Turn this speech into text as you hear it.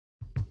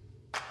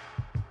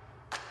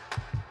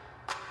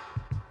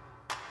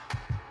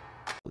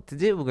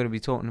Today we're going to be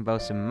talking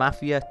about some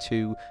Mafia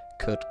 2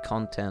 cut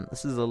content.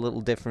 This is a little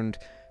different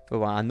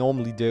from what I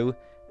normally do,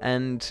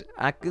 and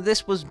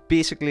this was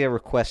basically a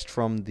request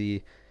from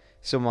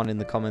someone in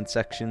the comment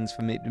sections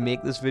for me to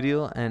make this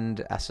video,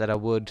 and I said I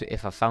would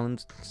if I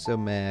found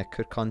some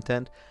cut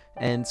content,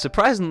 and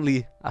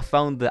surprisingly I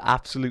found the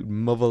absolute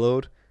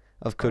motherload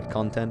of cut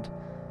content.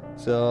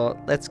 So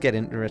let's get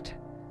into it.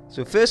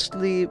 So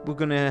firstly, we're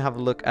going to have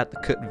a look at the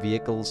cut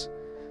vehicles.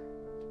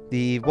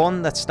 The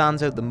one that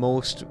stands out the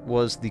most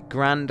was the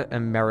Grand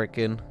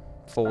American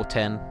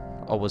 410,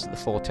 or was it the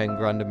 410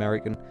 Grand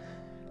American?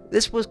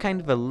 This was kind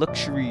of a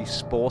luxury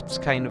sports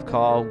kind of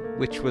car,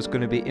 which was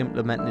going to be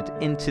implemented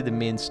into the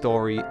main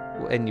story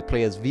when you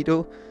play as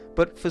Vito,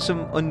 but for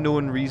some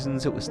unknown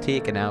reasons it was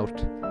taken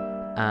out,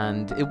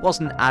 and it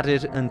wasn't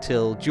added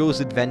until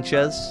Joe's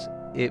Adventures.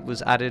 It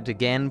was added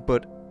again,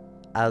 but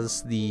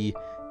as the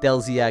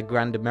Delzia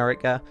Grand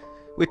America,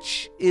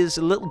 which is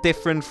a little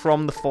different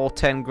from the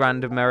 410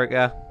 Grand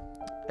America,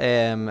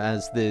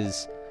 as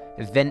there's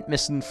a vent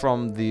missing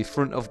from the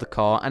front of the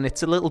car, and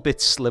it's a little bit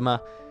slimmer,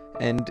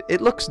 and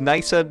it looks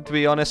nicer, to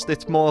be honest.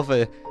 It's more of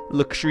a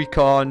luxury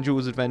car in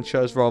Joe's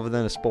Adventures rather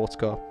than a sports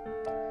car.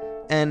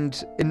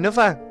 And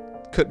another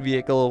cut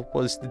vehicle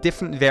was the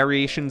different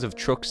variations of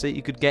trucks that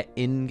you could get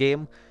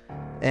in-game.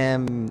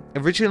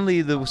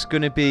 Originally there was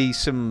going to be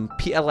some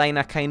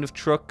Peterliner kind of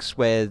trucks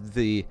where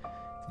the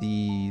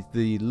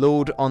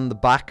load on the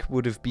back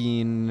would have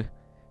been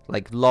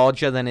like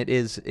larger than it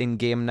is in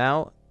game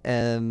now.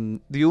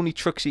 The only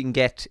trucks you can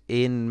get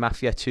in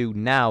Mafia 2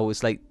 now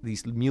is like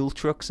these mule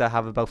trucks that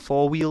have about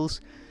 4 wheels,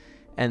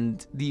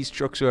 and these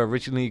trucks were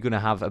originally going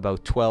to have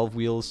about 12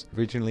 wheels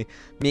originally,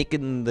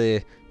 making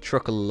the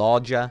truck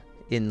larger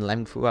in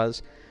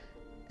length-wise.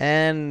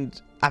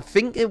 And I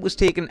think it was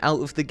taken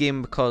out of the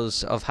game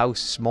because of how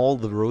small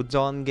the roads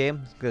are in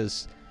game,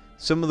 because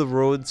some of the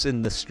roads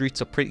in the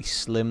streets are pretty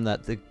slim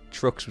that the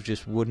trucks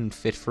just wouldn't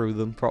fit through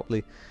them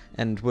properly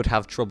and would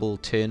have trouble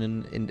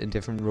turning in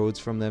different roads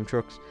from them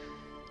trucks.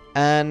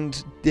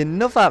 And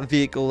another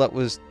vehicle that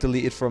was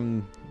deleted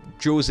from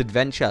Joe's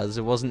Adventures,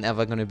 it wasn't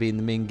ever going to be in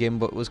the main game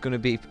but was going to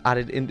be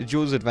added into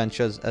Joe's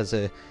Adventures as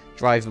a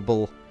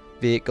drivable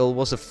vehicle,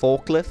 was a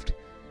forklift.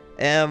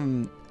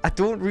 I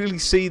don't really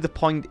see the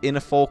point in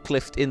a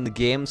forklift in the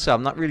game, so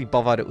I'm not really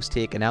bothered it was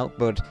taken out,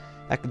 but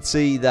I could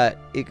see that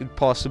it could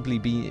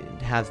possibly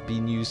have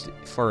been used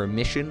for a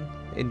mission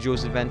in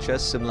Joe's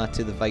Adventures, similar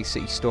to the Vice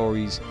City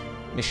Stories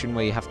mission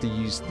where you have to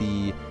use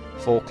the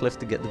forklift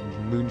to get the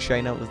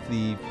moonshine out of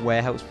the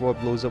warehouse before it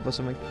blows up or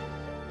something.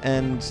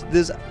 And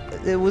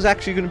it was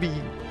actually going to be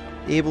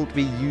able to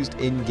be used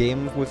in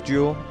game with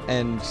Joe,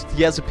 and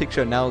he has a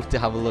picture now to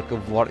have a look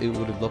of what it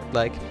would have looked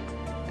like.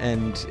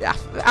 And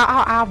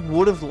I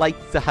would have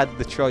liked to have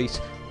the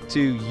choice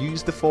to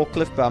use the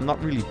forklift, but I'm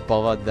not really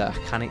bothered that I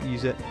can't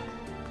use it.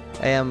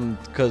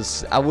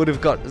 Because I would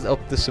have got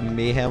up to some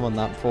mayhem on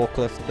that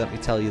forklift, let me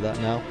tell you that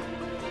now.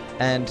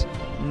 And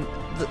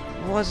there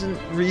wasn't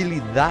really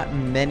that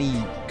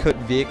many cut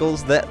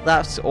vehicles,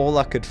 that's all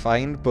I could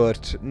find.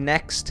 But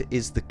next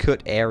is the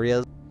cut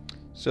areas.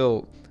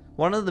 So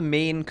one of the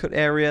main cut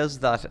areas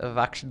that I've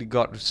actually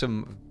got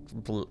some,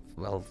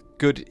 well,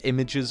 good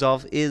images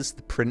of is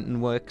the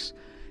printing works.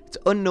 It's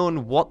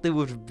unknown what they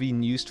would have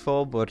been used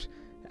for, but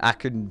I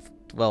can,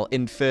 well,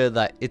 infer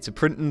that it's a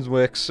printing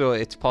works, so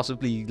it's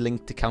possibly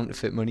linked to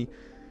counterfeit money.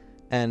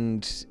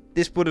 And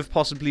this would have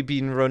possibly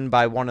been run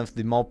by one of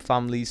the mob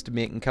families to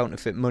making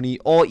counterfeit money,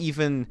 or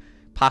even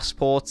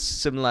passports,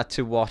 similar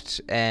to what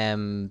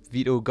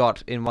Vito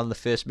got in one of the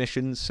first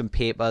missions, some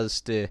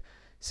papers to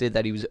say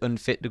that he was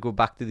unfit to go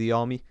back to the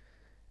army.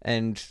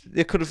 And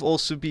it could have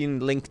also been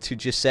linked to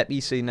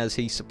Giuseppe, seeing as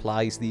he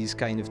supplies these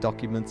kind of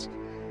documents.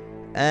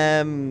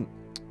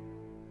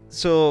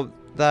 So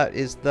that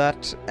is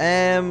that.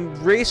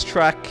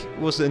 Racetrack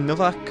was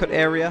another cut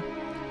area,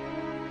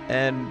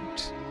 and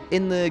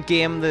in the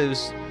game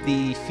there's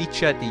the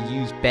feature to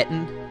use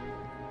betting,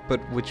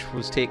 but which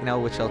was taken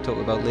out, which I'll talk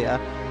about later.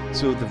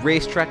 So the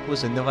racetrack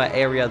was another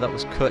area that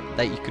was cut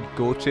that you could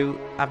go to.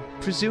 I'm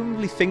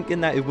presumably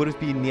thinking that it would have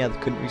been near the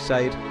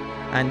countryside,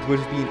 and would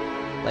have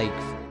been like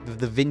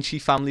the Vinci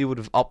family would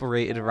have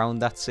operated around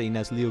that, scene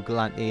as Leo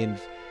Galante and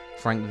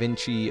Frank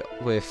Vinci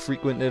were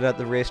frequented at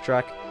the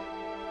racetrack.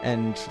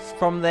 And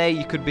from there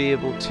you could be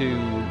able to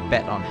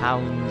bet on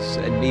hounds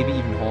and maybe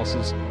even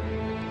horses.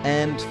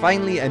 And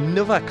finally,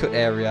 another cut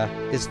area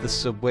is the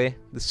subway.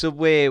 The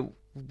subway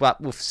that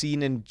we've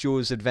seen in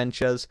Joe's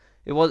Adventures,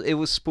 it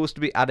was supposed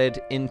to be added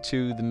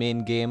into the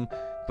main game,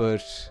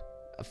 but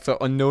for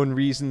unknown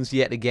reasons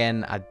yet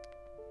again,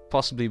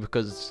 possibly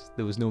because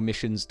there was no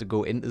missions to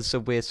go into the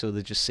subway, so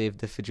they just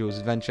saved it for Joe's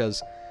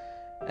Adventures.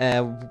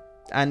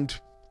 And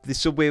the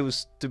subway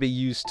was to be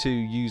used to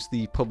use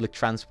the public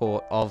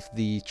transport of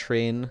the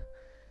train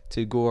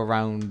to go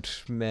around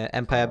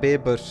Empire Bay,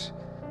 but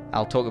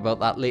I'll talk about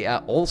that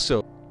later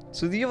also.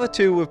 So the other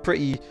two were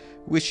pretty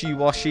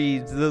wishy-washy,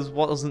 there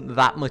wasn't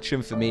that much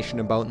information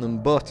about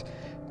them, but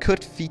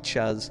Cut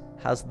Features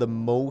has the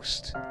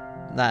most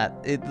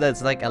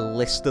there's like a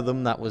list of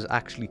them that was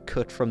actually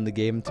cut from the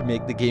game to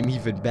make the game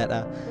even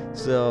better.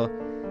 So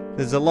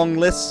there's a long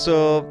list,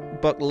 so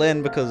buckle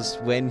in because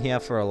we're in here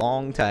for a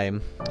long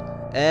time.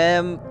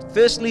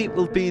 Firstly, it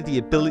will be the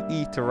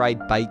ability to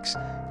ride bikes.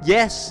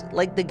 Yes,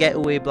 like the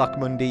Getaway Black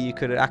Monday, you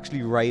could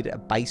actually ride a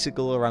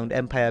bicycle around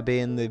Empire Bay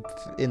in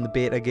the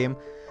beta game,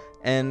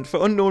 and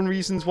for unknown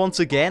reasons, once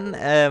again,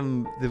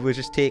 they were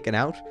just taken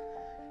out.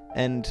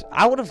 And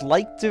I would have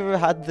liked to have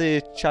had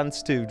the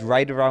chance to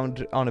ride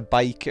around on a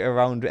bike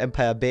around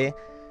Empire Bay.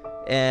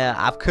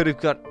 I could have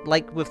got,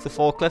 like with the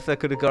forklift, I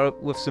could have got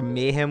up with some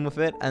mayhem with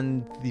it,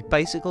 and the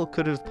bicycle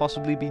could have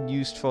possibly been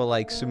used for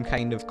like some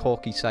kind of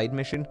Corky side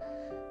mission,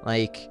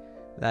 like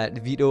that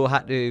Vito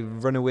had to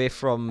run away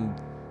from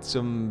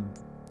some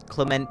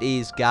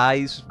Clemente's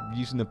guys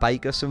using a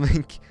bike or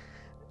something.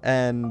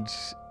 And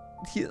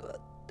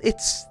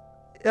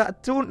I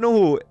don't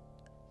know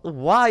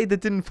why they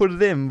didn't put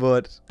it in,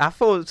 but I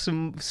thought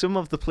some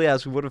of the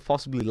players would have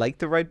possibly liked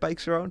to ride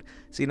bikes around,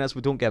 seeing as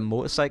we don't get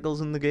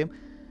motorcycles in the game.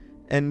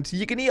 And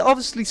you can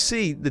obviously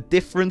see the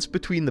difference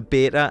between the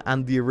beta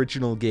and the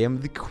original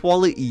game. The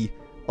quality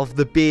of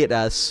the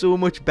beta is so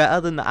much better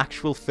than the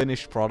actual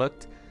finished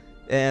product.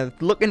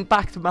 Looking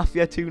back to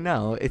Mafia 2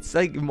 now, it's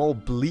like more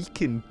bleak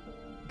and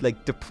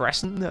like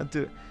depressing.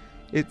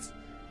 It's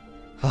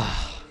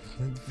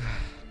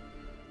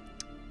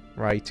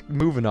right,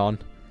 moving on.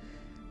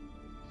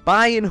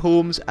 Buying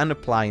homes and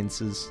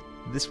appliances.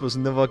 This was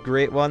another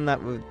great one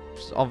that we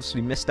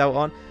obviously missed out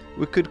on.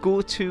 We could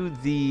go to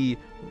the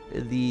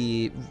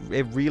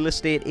real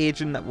estate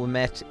agent that we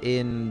met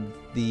in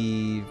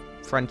the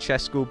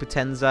Francesco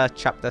Potenza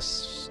chapter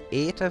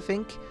 8, I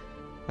think,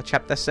 or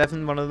chapter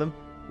 7, one of them,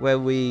 where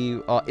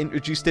we are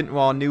introduced into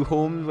our new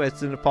home, where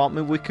it's an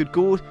apartment. We could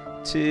go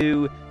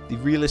to the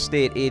real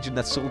estate agent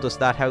that sold us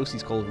that house,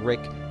 he's called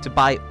Rick, to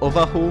buy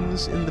other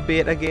homes in the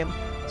beta game.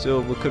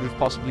 So we could have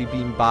possibly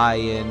been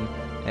buying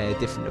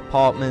different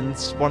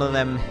apartments, one of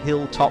them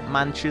hilltop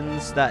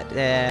mansions that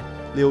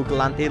Leo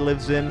Galante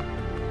lives in,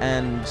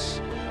 and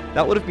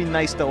that would have been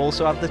nice to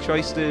also have the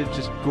choice to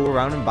just go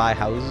around and buy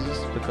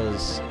houses,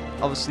 because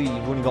obviously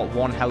you've only got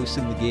one house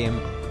in the game,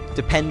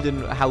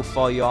 depending how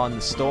far you are in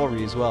the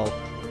story as well.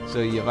 So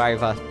you're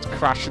either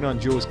crashing on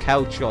Joe's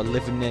couch or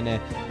living in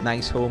a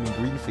nice home in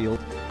Greenfield.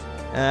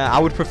 I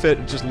would prefer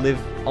to just live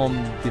on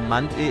the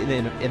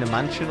in a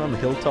mansion on the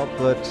hilltop,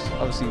 but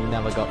obviously we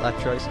never got that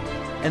choice.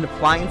 And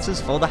appliances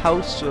for the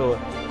house, so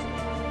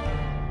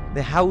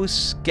the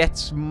house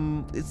gets,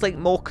 it's like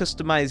more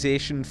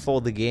customization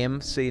for the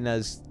game, seeing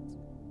as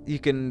you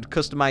can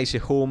customize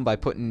your home by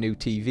putting new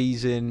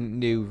TVs in,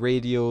 new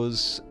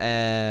radios,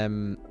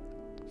 and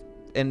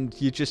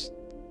you just,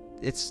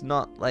 it's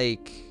not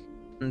like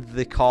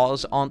the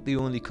cars aren't the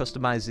only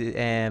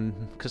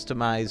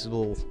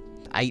customizable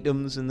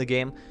items in the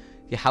game.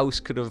 Your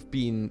house could have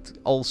been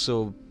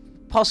also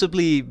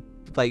possibly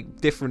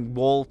like different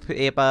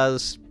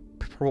wallpapers,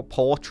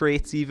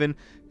 portraits even,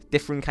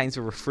 different kinds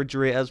of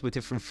refrigerators with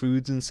different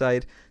foods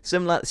inside,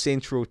 similar to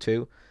Saints Row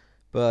 2.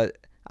 But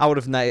that would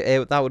have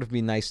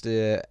been nice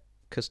to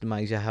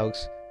customize your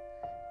house.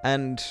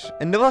 And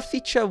another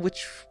feature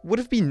which would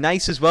have been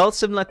nice as well,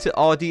 similar to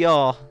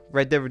RDR,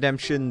 Red Dead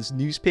Redemption's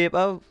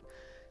newspaper,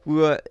 we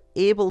were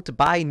able to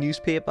buy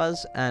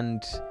newspapers.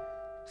 And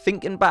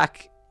thinking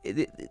back,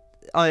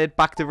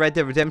 back to Red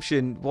Dead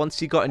Redemption,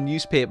 once you got a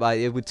newspaper,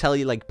 it would tell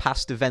you like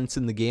past events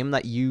in the game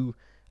that you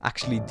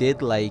actually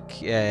did,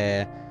 like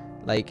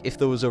if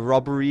there was a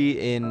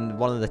robbery in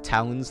one of the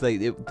towns, like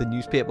the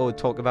newspaper would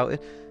talk about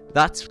it.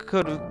 That's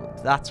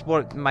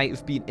what might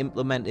have been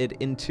implemented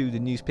into the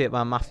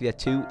newspaper Mafia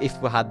 2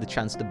 if we had the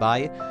chance to buy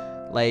it.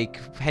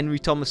 Like Henry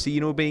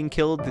Tomasino being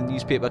killed, the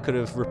newspaper could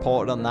have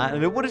reported on that,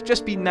 and it would have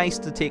just been nice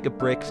to take a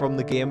break from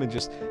the game and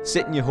just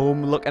sit in your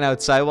home looking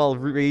outside while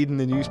reading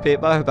the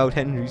newspaper about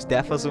Henry's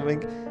death or something.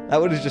 That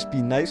would have just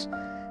been nice.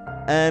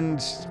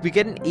 And we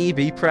get an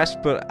AB press,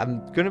 but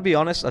I'm going to be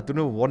honest, I don't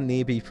know what an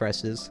AB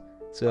press is.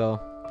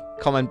 So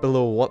comment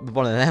below what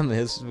one of them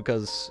is,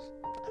 because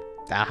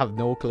I have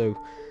no clue.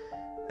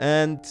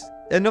 And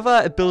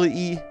another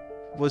ability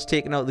was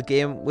taken out of the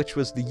game, which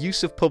was the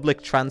use of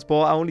public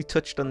transport. I only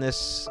touched on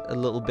this a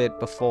little bit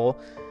before,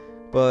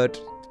 but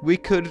we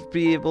could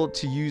be able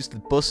to use the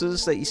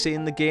buses that you see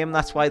in the game.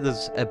 That's why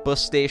there's a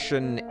bus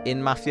station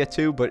in Mafia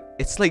 2, but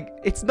it's like,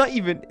 it's not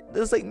even,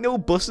 there's like no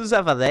buses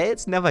ever there.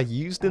 It's never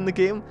used in the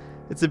game.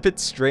 It's a bit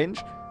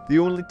strange. The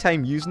only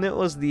time using it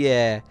was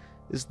the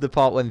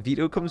part when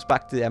Vito comes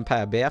back to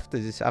Empire Bay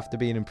after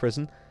being in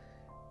prison.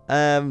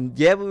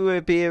 Yeah, we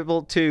would be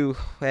able to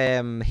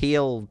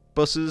hail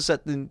buses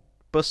at the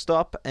bus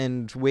stop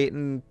and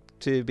waiting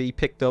to be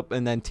picked up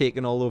and then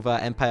taken all over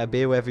Empire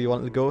Bay wherever you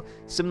wanted to go.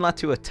 Similar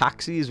to a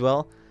taxi as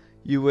well.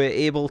 You were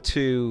able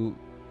to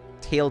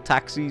hail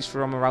taxis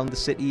from around the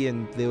city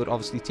and they would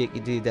obviously take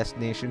you to your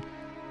destination.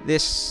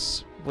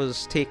 This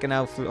was taken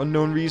out for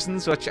unknown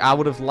reasons, which I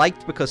would have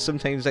liked, because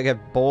sometimes I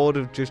get bored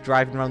of just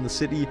driving around the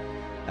city.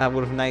 I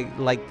would have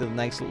liked the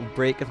nice little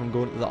break if I'm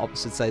going to the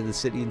opposite side of the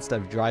city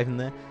instead of driving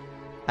there.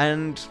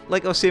 And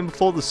like I was saying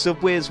before, the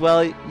subway as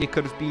well, you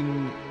could have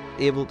been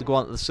able to go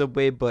onto the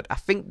subway, but I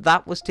think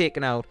that was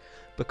taken out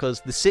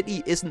because the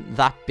city isn't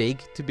that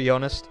big, to be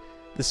honest.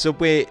 The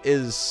subway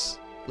is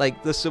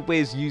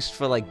used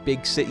for like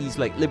big cities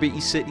like Liberty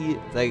City.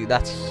 Like,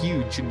 that's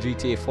huge in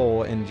GTA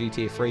 4 and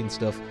GTA 3 and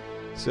stuff.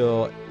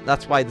 So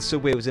that's why the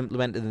subway was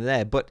implemented in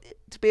there. But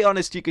to be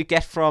honest, you could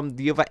get from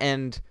the other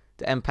end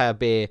to Empire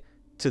Bay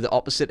to the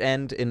opposite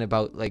end in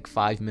about like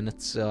 5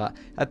 minutes. So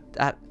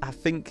I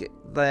think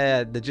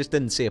they just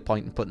didn't see a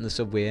point in putting the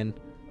subway in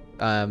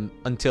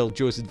until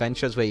Joe's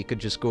Adventures, where you could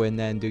just go in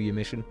there and do your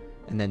mission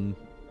and then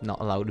not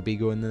allowed to be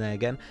going in there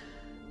again.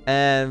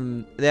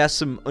 There are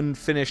some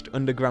unfinished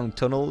underground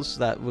tunnels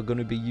that were going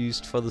to be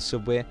used for the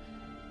subway,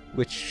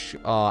 which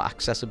are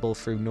accessible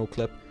through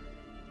NoClip.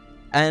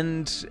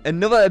 And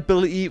another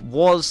ability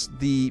was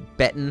the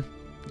betting.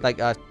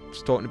 Like I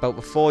was talking about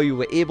before, you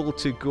were able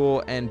to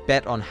go and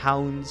bet on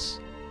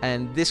hounds,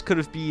 and this could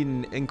have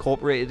been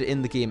incorporated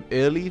in the game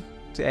early.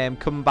 To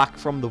come back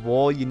from the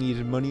war, you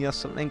needed money or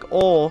something,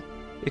 or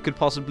it could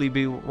possibly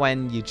be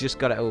when you just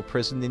got out of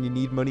prison and you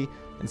need money,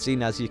 and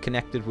seeing as you're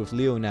connected with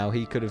Leo now,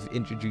 he could have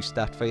introduced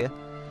that for you.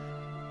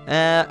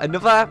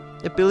 Another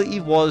ability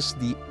was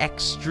the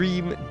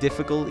extreme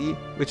difficulty,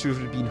 which would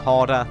have been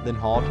harder than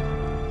hard.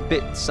 A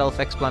bit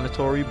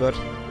self-explanatory, but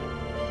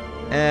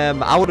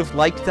I would have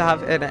liked to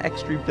have an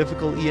extreme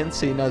difficulty in,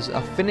 seeing as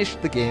I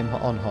finished the game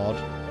on hard,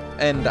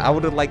 and I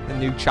would have liked the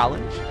new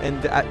challenge,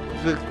 and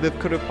they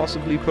could have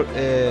possibly put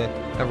a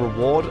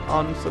reward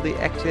on for the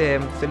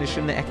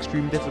finishing the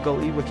extreme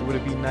difficulty, which would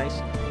have been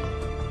nice.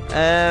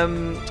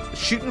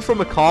 Shooting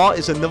from a car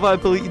is another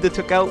ability they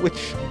took out,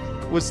 which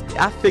was,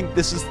 I think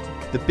this is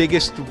the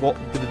biggest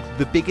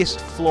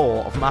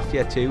flaw of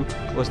Mafia 2,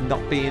 was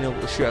not being able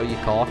to shoot out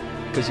your car,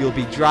 because you'll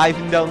be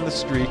driving down the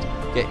street,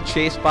 getting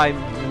chased by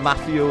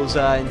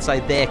mafiosi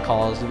inside their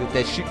cars.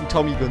 They're shooting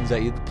Tommy guns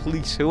at you, the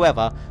police,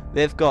 whoever.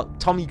 They've got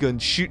Tommy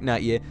guns shooting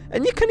at you,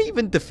 and you can't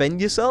even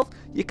defend yourself.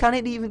 You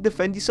can't even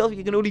defend yourself.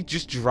 You can only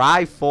just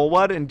drive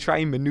forward and try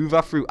and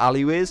maneuver through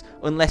alleyways,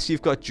 unless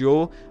you've got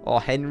Joe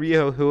or Henry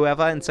or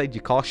whoever inside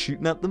your car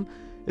shooting at them.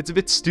 It's a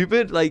bit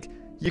stupid. Like,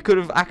 you could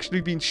have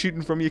actually been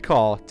shooting from your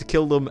car to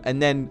kill them,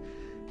 and then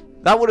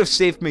that would have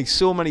saved me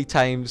so many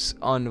times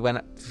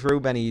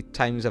through many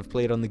times I've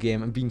played on the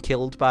game and been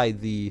killed by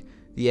the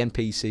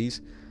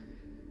NPCs.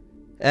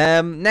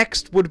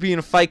 Next would be in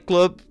a Fight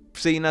Club.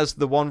 Seeing as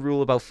the one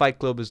rule about Fight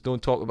Club is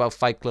don't talk about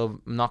Fight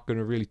Club, I'm not going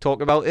to really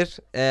talk about it.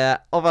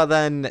 Other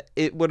than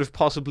it would have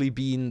possibly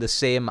been the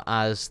same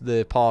as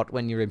the part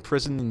when you're in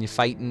prison and you're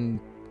fighting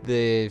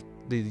the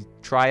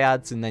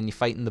triads, and then you're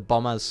fighting the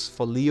bombers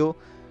for Leo,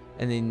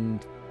 and then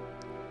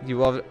you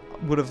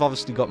would have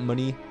obviously got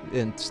money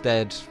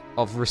instead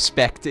of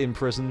respect in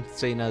prison,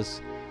 seeing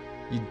as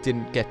you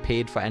didn't get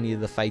paid for any of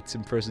the fights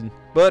in prison.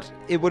 But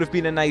it would have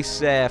been a nice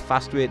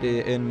fast way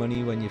to earn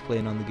money when you're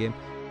playing on the game.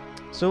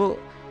 So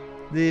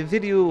the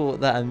video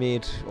that I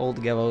made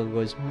altogether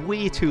was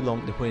way too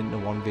long to put into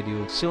one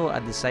video, so I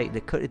decided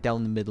to cut it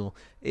down the middle.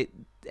 It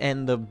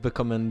ended up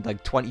becoming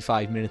like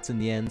 25 minutes in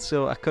the end,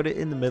 so I cut it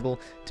in the middle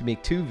to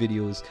make 2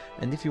 videos.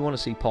 And if you want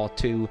to see part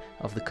 2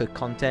 of the cut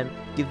content,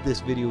 give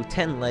this video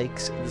 10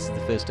 likes. This is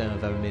the first time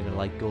I've ever made a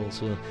like goal,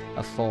 so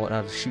I thought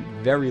I'd shoot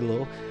very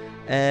low.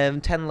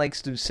 10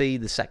 likes to see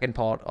the second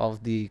part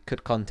of the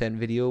cut content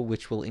video,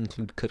 which will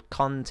include cut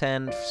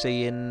content,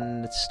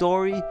 seeing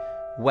story,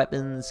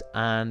 weapons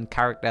and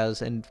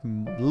characters and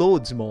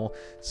loads more.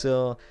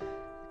 So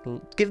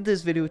give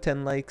this video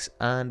 10 likes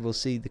and we'll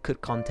see the cut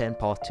content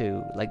part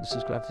 2. Like and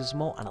subscribe for some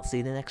more, and I'll see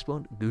you in the next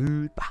one.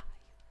 Goodbye.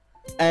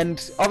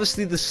 And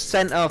obviously the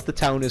centre of the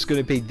town is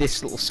going to be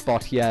this little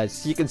spot here.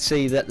 As you can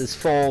see that there's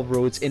 4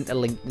 roads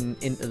interlinking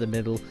into the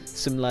middle,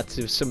 similar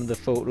to some of the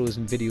photos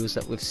and videos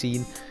that we've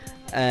seen.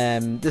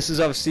 This is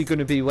obviously going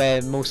to be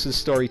where most of the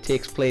story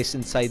takes place,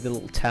 inside the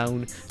little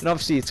town, and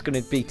obviously it's going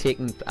to be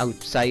taking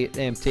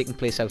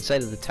place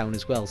outside of the town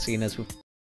as well, seeing as we've